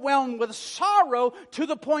overwhelmed with sorrow to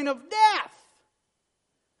the point of death?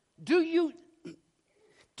 Do you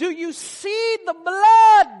see the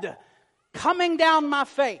blood coming down my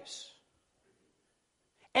face?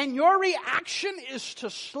 And your reaction is to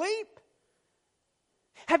sleep?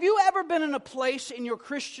 Have you ever been in a place in your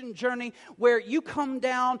Christian journey where you come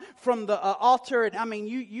down from the altar and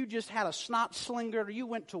you just had a snot slinger, or you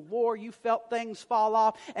went to war, you felt things fall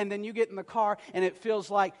off, and then you get in the car and it feels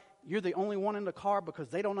like you're the only one in the car because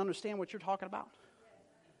they don't understand what you're talking about?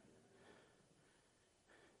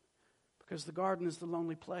 Because the garden is the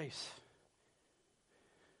lonely place.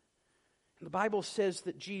 The Bible says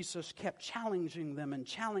that Jesus kept challenging them.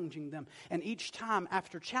 And each time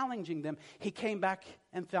after challenging them, He came back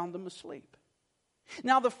and found them asleep.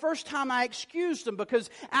 Now, the first time I excused them because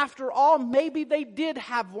after all, maybe they did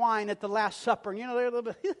have wine at the Last Supper. And they're a little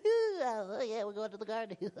bit, oh yeah, we're going to the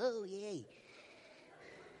garden. Oh, yay.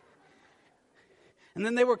 And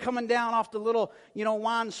then they were coming down off the little,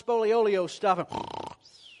 wine spoliolio stuff. And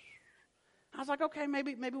I was like, okay,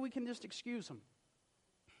 maybe we can just excuse them.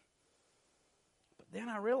 Then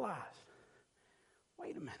I realized,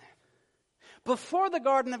 wait a minute. Before the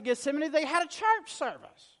Garden of Gethsemane, they had a church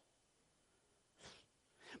service.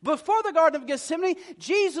 Before the Garden of Gethsemane,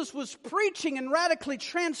 Jesus was preaching and radically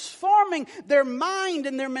transforming their mind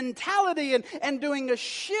and their mentality and doing a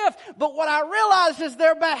shift. But what I realized is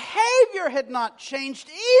their behavior had not changed,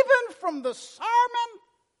 even from the sermon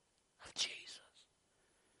of Jesus.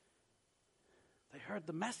 They heard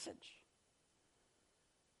the message,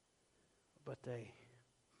 but they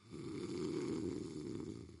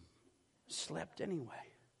slept anyway.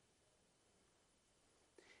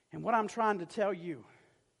 And what I'm trying to tell you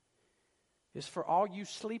is, for all you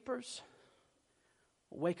sleepers,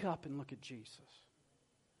 wake up and look at Jesus.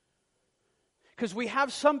 Because we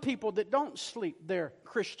have some people that don't sleep their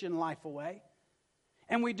Christian life away.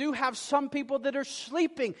 And we do have some people that are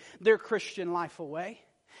sleeping their Christian life away.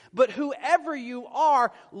 But whoever you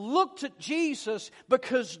are, look to Jesus,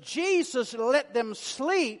 because Jesus let them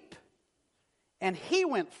sleep and He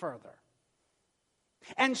went further.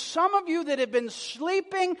 And some of you that have been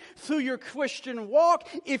sleeping through your Christian walk,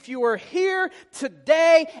 if you are here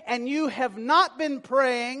today and you have not been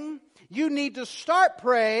praying, you need to start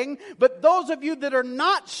praying. But those of you that are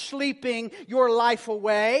not sleeping your life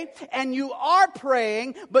away and you are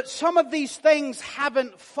praying, but some of these things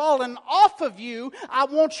haven't fallen off of you, I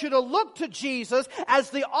want you to look to Jesus as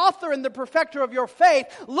the author and the perfecter of your faith.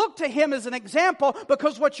 Look to Him as an example,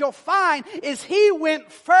 because what you'll find is He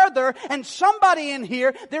went further. And somebody in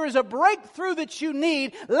here, there is a breakthrough that you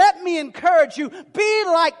need. Let me encourage you, be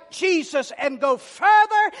like Jesus and go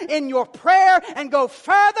further in your prayer and go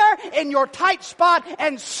further in your tight spot,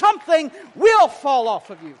 and something will fall off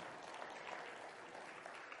of you.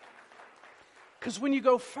 Because when you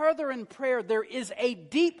go further in prayer, there is a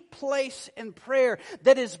deep place in prayer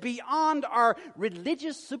that is beyond our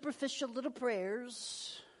religious, superficial little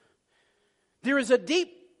prayers. There is a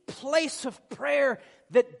deep place of prayer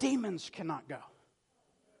that demons cannot go.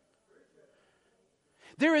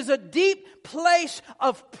 There is a deep place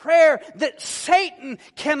of prayer that Satan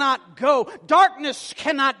cannot go. Darkness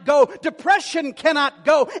cannot go. Depression cannot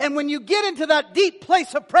go. And when you get into that deep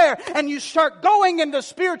place of prayer and you start going into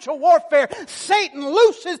spiritual warfare, Satan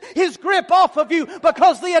looses his grip off of you,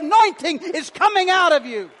 because the anointing is coming out of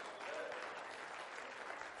you.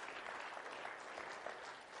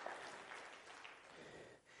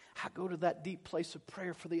 I go to that deep place of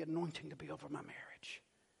prayer for the anointing to be over my marriage,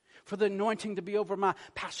 for the anointing to be over my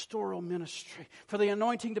pastoral ministry, for the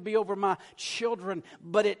anointing to be over my children.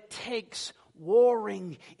 But it takes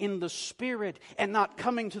warring in the Spirit and not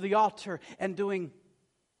coming to the altar and doing...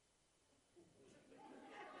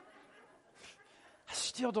 I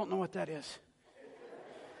still don't know what that is.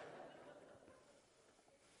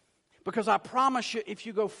 Because I promise you, if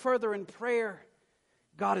you go further in prayer,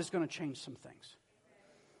 God is going to change some things.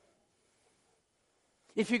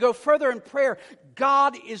 If you go further in prayer,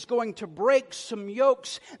 God is going to break some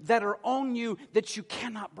yokes that are on you that you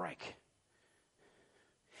cannot break.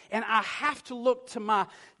 And I have to look to my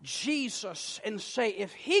Jesus and say,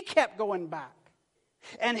 if He kept going back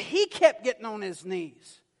and He kept getting on His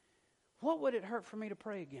knees, what would it hurt for me to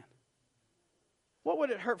pray again? What would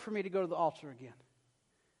it hurt for me to go to the altar again?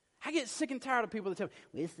 I get sick and tired of people that tell me,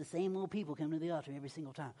 well, it's the same old people coming to the altar every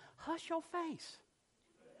single time. Hush your face.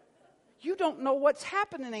 You don't know what's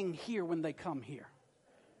happening here when they come here.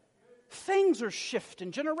 Things are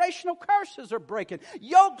shifting. Generational curses are breaking.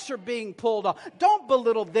 Yokes are being pulled off. Don't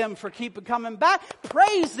belittle them for keeping coming back.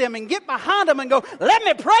 Praise them and get behind them and go, let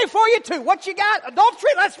me pray for you too. What you got?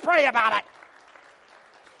 Adultery? Let's pray about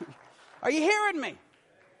it. Are you hearing me?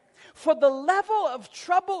 For the level of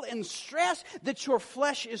trouble and stress that your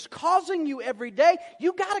flesh is causing you every day,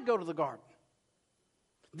 you got to go to the garden.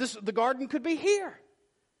 The garden could be here.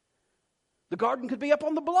 The garden could be up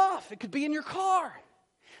on the bluff. It could be in your car.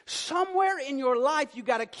 Somewhere in your life, you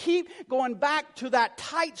got to keep going back to that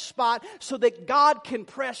tight spot so that God can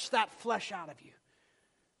press that flesh out of you.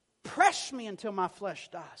 Press me until my flesh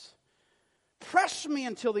dies. Press me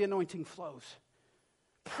until the anointing flows.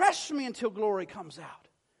 Press me until glory comes out.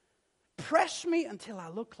 Press me until I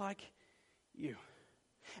look like you.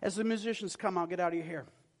 As the musicians come, I'll get out of your hair.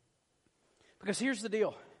 Because here's the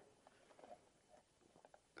deal.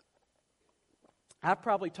 I've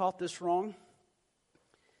probably taught this wrong,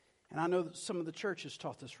 and I know that some of the churches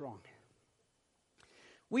taught this wrong.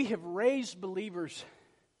 We have raised believers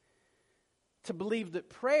to believe that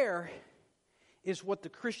prayer is what the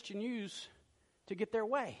Christian use to get their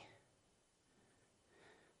way.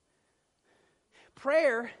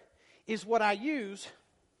 Prayer is what I use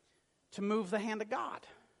to move the hand of God.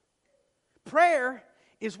 Prayer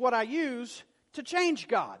is what I use to change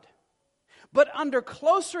God. But under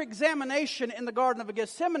closer examination in the Garden of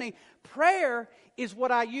Gethsemane, prayer is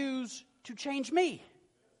what I use to change me.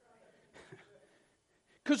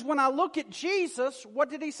 Because when I look at Jesus, what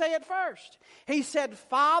did he say at first? He said,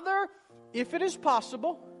 Father, if it is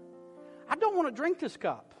possible, I don't want to drink this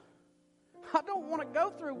cup. I don't want to go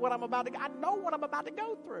through what I'm about to go. I know what I'm about to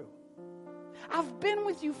go through. I've been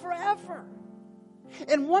with you forever.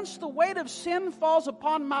 And once the weight of sin falls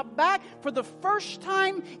upon my back, for the first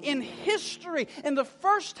time in history, in the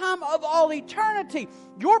first time of all eternity,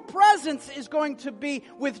 your presence is going to be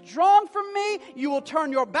withdrawn from me. You will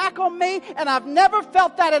turn your back on me, and I've never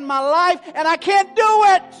felt that in my life, and I can't do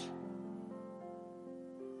it.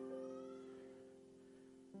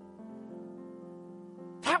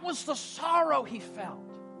 That was the sorrow he felt.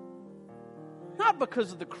 Not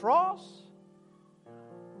because of the cross,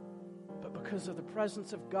 but because of the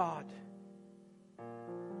presence of God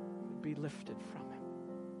would be lifted from him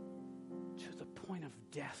to the point of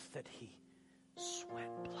death that he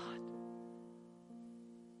sweat blood.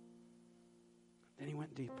 Then he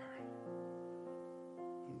went deeper.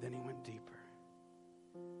 And then he went deeper.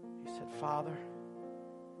 He said, Father,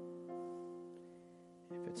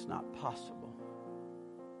 if it's not possible,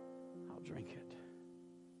 I'll drink it.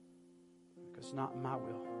 Because not my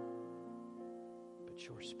will, but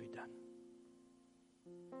yours be done.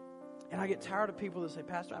 And I get tired of people that say,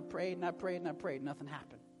 Pastor, I prayed and I prayed and I prayed. Nothing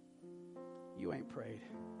happened. You ain't prayed.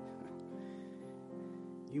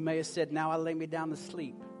 You may have said, now I lay me down to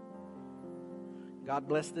sleep. God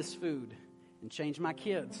bless this food and change my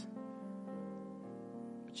kids.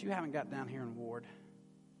 But you haven't got down here and warred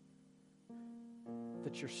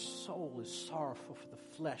that your soul is sorrowful for the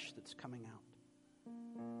flesh that's coming out.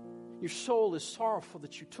 Your soul is sorrowful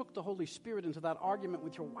that you took the Holy Spirit into that argument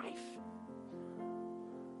with your wife.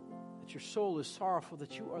 That your soul is sorrowful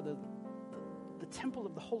that you are the temple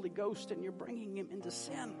of the Holy Ghost and you're bringing him into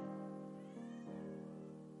sin.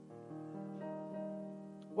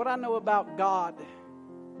 What I know about God,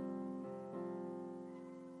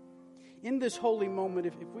 in this holy moment,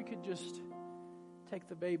 if we could just take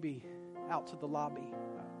the baby out to the lobby.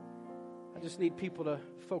 I just need people to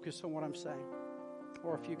focus on what I'm saying.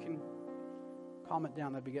 Or if you can calm it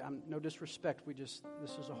down, that'd be good. No disrespect, this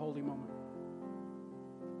is a holy moment.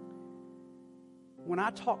 When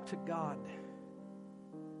I talk to God,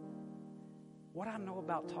 what I know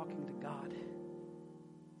about talking to God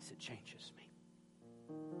is it changes me.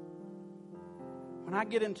 When I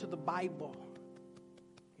get into the Bible,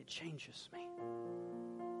 it changes me.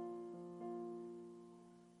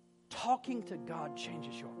 Talking to God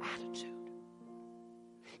changes your attitude.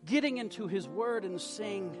 Getting into His Word and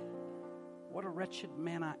saying, what a wretched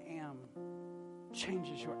man I am,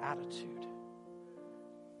 changes your attitude.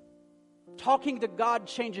 Talking to God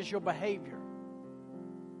changes your behavior.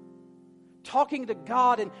 Talking to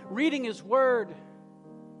God and reading His Word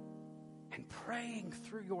and praying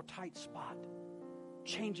through your tight spot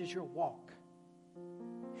changes your walk.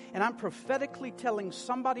 And I'm prophetically telling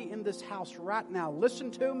somebody in this house right now, listen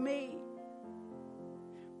to me.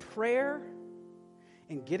 Prayer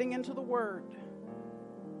and getting into the Word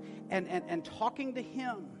and talking to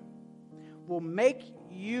Him will make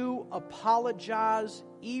you apologize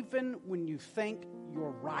even when you think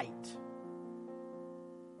you're right.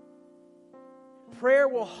 Prayer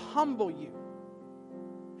will humble you.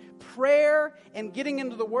 Prayer and getting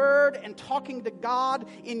into the Word and talking to God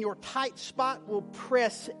in your tight spot will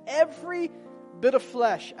press every bit of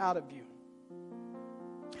flesh out of you.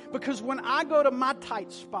 Because when I go to my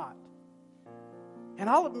tight spot, and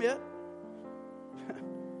I'll admit,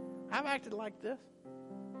 I've acted like this.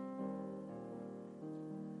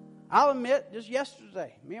 I'll admit, just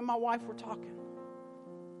yesterday, me and my wife were talking.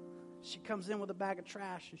 She comes in with a bag of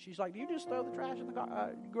trash, and she's like, do you just throw the trash in the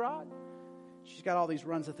garage? She's got all these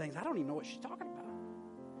runs of things. I don't even know what she's talking about.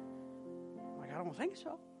 I'm like, I don't think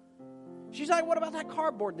so. She's like, what about that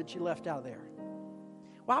cardboard that you left out there?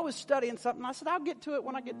 Well, I was studying something. I said, I'll get to it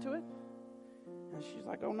when I get to it. And she's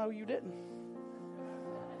like, oh, no, you didn't.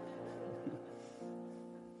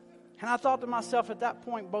 And I thought to myself, at that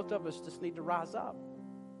point, both of us just need to rise up.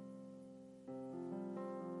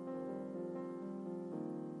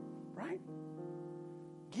 Right?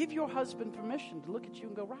 Give your husband permission to look at you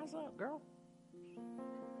and go, rise up, girl.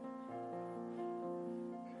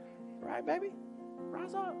 Right, baby?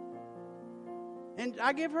 Rise up. And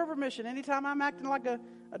I give her permission. Anytime I'm acting like a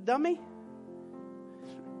dummy,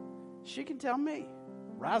 she can tell me,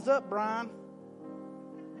 rise up, Brian.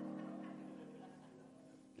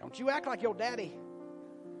 Don't you act like your daddy.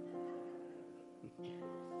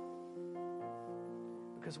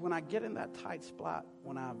 Because when I get in that tight spot,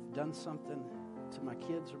 when I've done something to my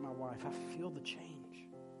kids or my wife, I feel the change.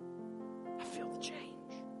 I feel the change.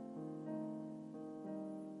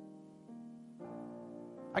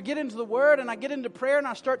 I get into the Word and I get into prayer and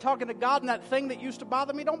I start talking to God, and that thing that used to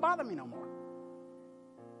bother me don't bother me no more.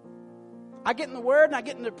 I get in the Word and I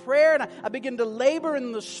get into prayer and I begin to labor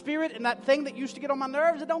in the Spirit, and that thing that used to get on my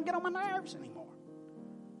nerves, it don't get on my nerves anymore.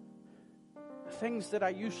 The things that I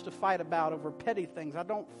used to fight about over petty things, I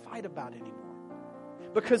don't fight about anymore.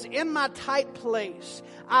 Because in my tight place,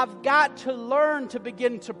 I've got to learn to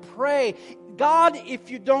begin to pray, God, if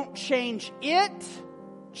you don't change it,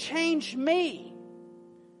 change me.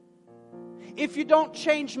 If you don't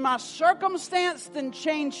change my circumstance, then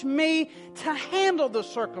change me to handle the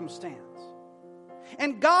circumstance.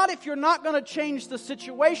 And God, if you're not going to change the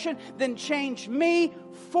situation, then change me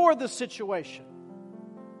for the situation.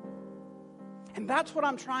 And that's what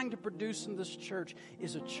I'm trying to produce in this church,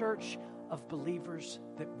 is a church of believers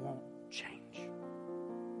that won't change.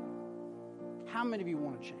 How many of you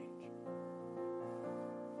want to change?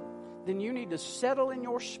 Then you need to settle in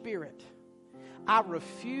your spirit, I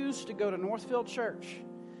refuse to go to Northfield Church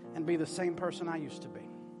and be the same person I used to be.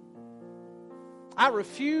 I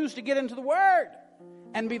refuse to get into the Word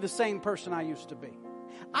and be the same person I used to be.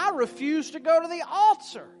 I refuse to go to the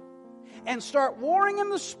altar and start warring in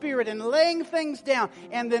the Spirit and laying things down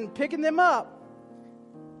and then picking them up.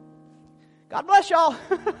 God bless y'all.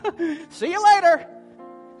 See you later.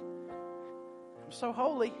 I'm so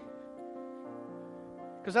holy.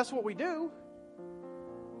 Because that's what we do.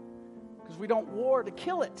 Because we don't war to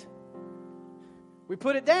kill it. We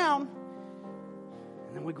put it down,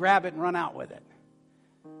 and then we grab it and run out with it.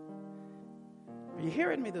 Are you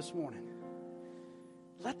hearing me this morning?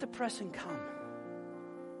 Let the pressing come.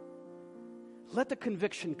 Let the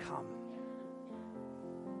conviction come.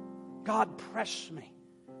 God, press me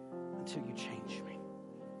until you change me.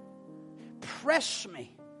 Press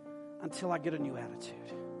me until I get a new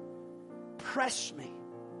attitude. Press me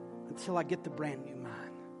until I get the brand new mind.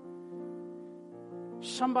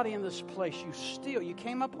 Somebody in this place, you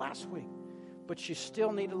came up last week, but you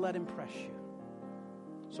still need to let him press you.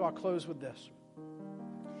 So I'll close with this.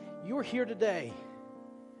 You're here today,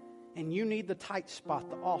 and you need the tight spot,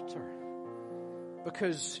 the altar,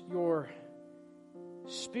 because your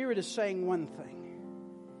spirit is saying one thing,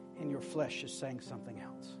 and your flesh is saying something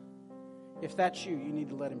else. If that's you, you need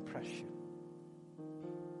to let him press you.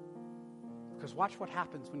 Because watch what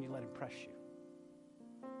happens when you let him press you.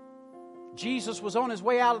 Jesus was on his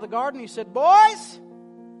way out of the garden. He said, boys,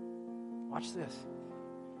 watch this.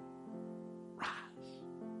 Rise.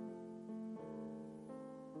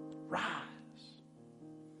 Rise.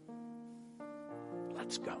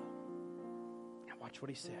 Let's go. And watch what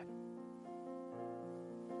he said.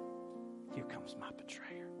 Here comes my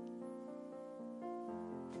betrayer.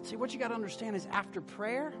 See, what you got to understand is after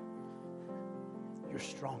prayer, you're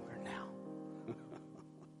stronger now.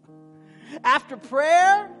 After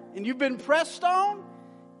prayer, and you've been pressed on,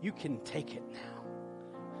 you can take it now.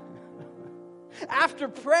 After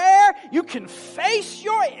prayer, you can face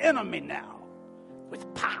your enemy now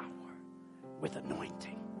with power, with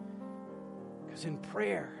anointing. Because in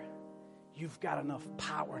prayer, you've got enough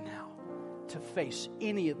power now to face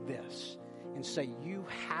any of this and say, you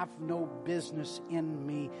have no business in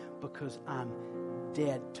me because I'm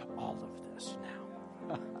dead to all of this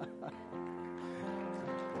now.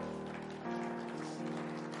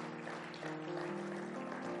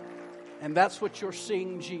 And that's what you're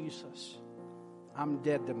seeing, Jesus. I'm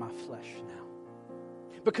dead to my flesh now.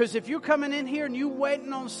 Because if you're coming in here and you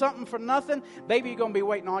waiting on something for nothing, baby, you're going to be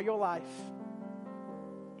waiting all your life.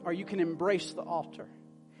 Or you can embrace the altar.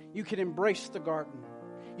 You can embrace the garden.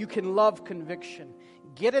 You can love conviction.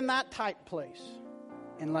 Get in that tight place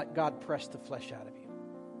and let God press the flesh out of you.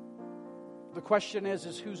 The question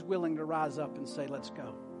is who's willing to rise up and say, let's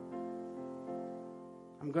go.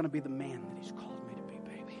 I'm going to be the man that he's called me to be,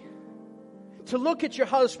 baby. To look at your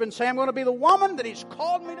husband and say, I'm going to be the woman that he's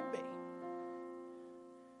called me to be.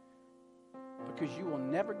 Because you will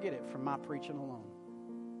never get it from my preaching alone.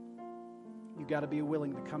 You've got to be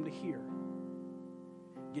willing to come to here.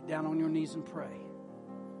 Get down on your knees and pray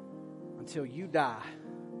until you die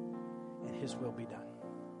and his will be done.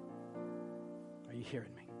 Are you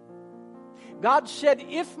hearing me? God said,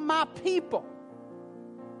 if my people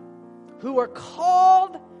who are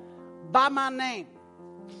called by my name,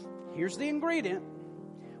 here's the ingredient,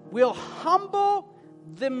 will humble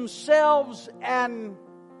themselves and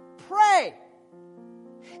pray.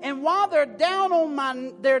 And while they're down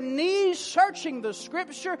on their knees searching the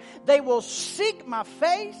scripture, they will seek my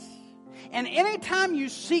face And anytime you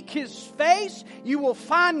seek His face, you will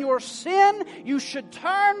find your sin. You should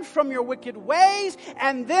turn from your wicked ways.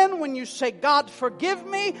 And then when you say, God, forgive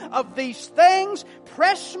me of these things,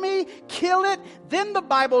 press me, kill it, then the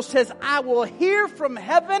Bible says, I will hear from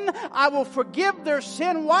heaven, I will forgive their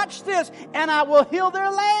sin, watch this, and I will heal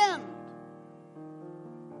their land.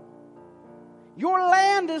 Your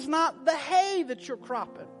land is not the hay that you're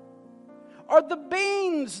cropping, or the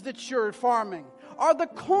beans that you're farming, or the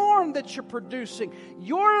corn that you're producing.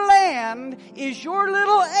 Your land is your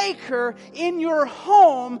little acre in your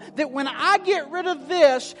home that when I get rid of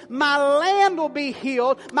this, my land will be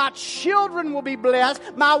healed, my children will be blessed,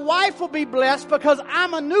 my wife will be blessed because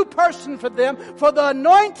I'm a new person for them, for the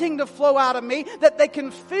anointing to flow out of me, that they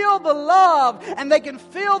can feel the love and they can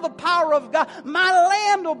feel the power of God. My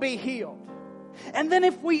land will be healed. And then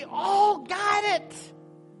if we all got it,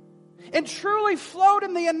 and truly flowed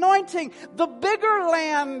in the anointing, the bigger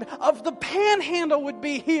land of the Panhandle would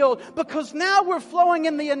be healed, because now we're flowing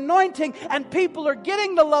in the anointing and people are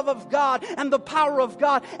getting the love of God and the power of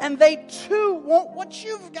God, and they too want what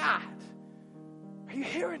you've got. Are you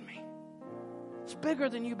hearing me? It's bigger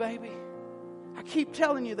than you, baby. I keep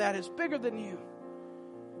telling you that. It's bigger than you.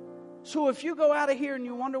 So if you go out of here and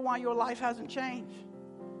you wonder why your life hasn't changed,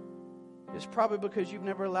 it's probably because you've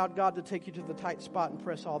never allowed God to take you to the tight spot and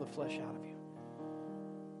press all the flesh out of you.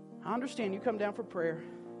 I understand you come down for prayer,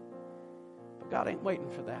 but God ain't waiting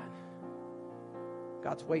for that.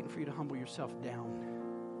 God's waiting for you to humble yourself down,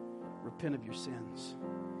 repent of your sins,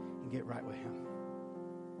 and get right with Him.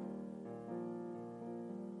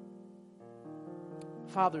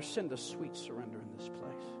 Father, send a sweet surrender in this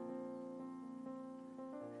place.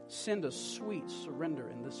 Send a sweet surrender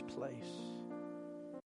in this place.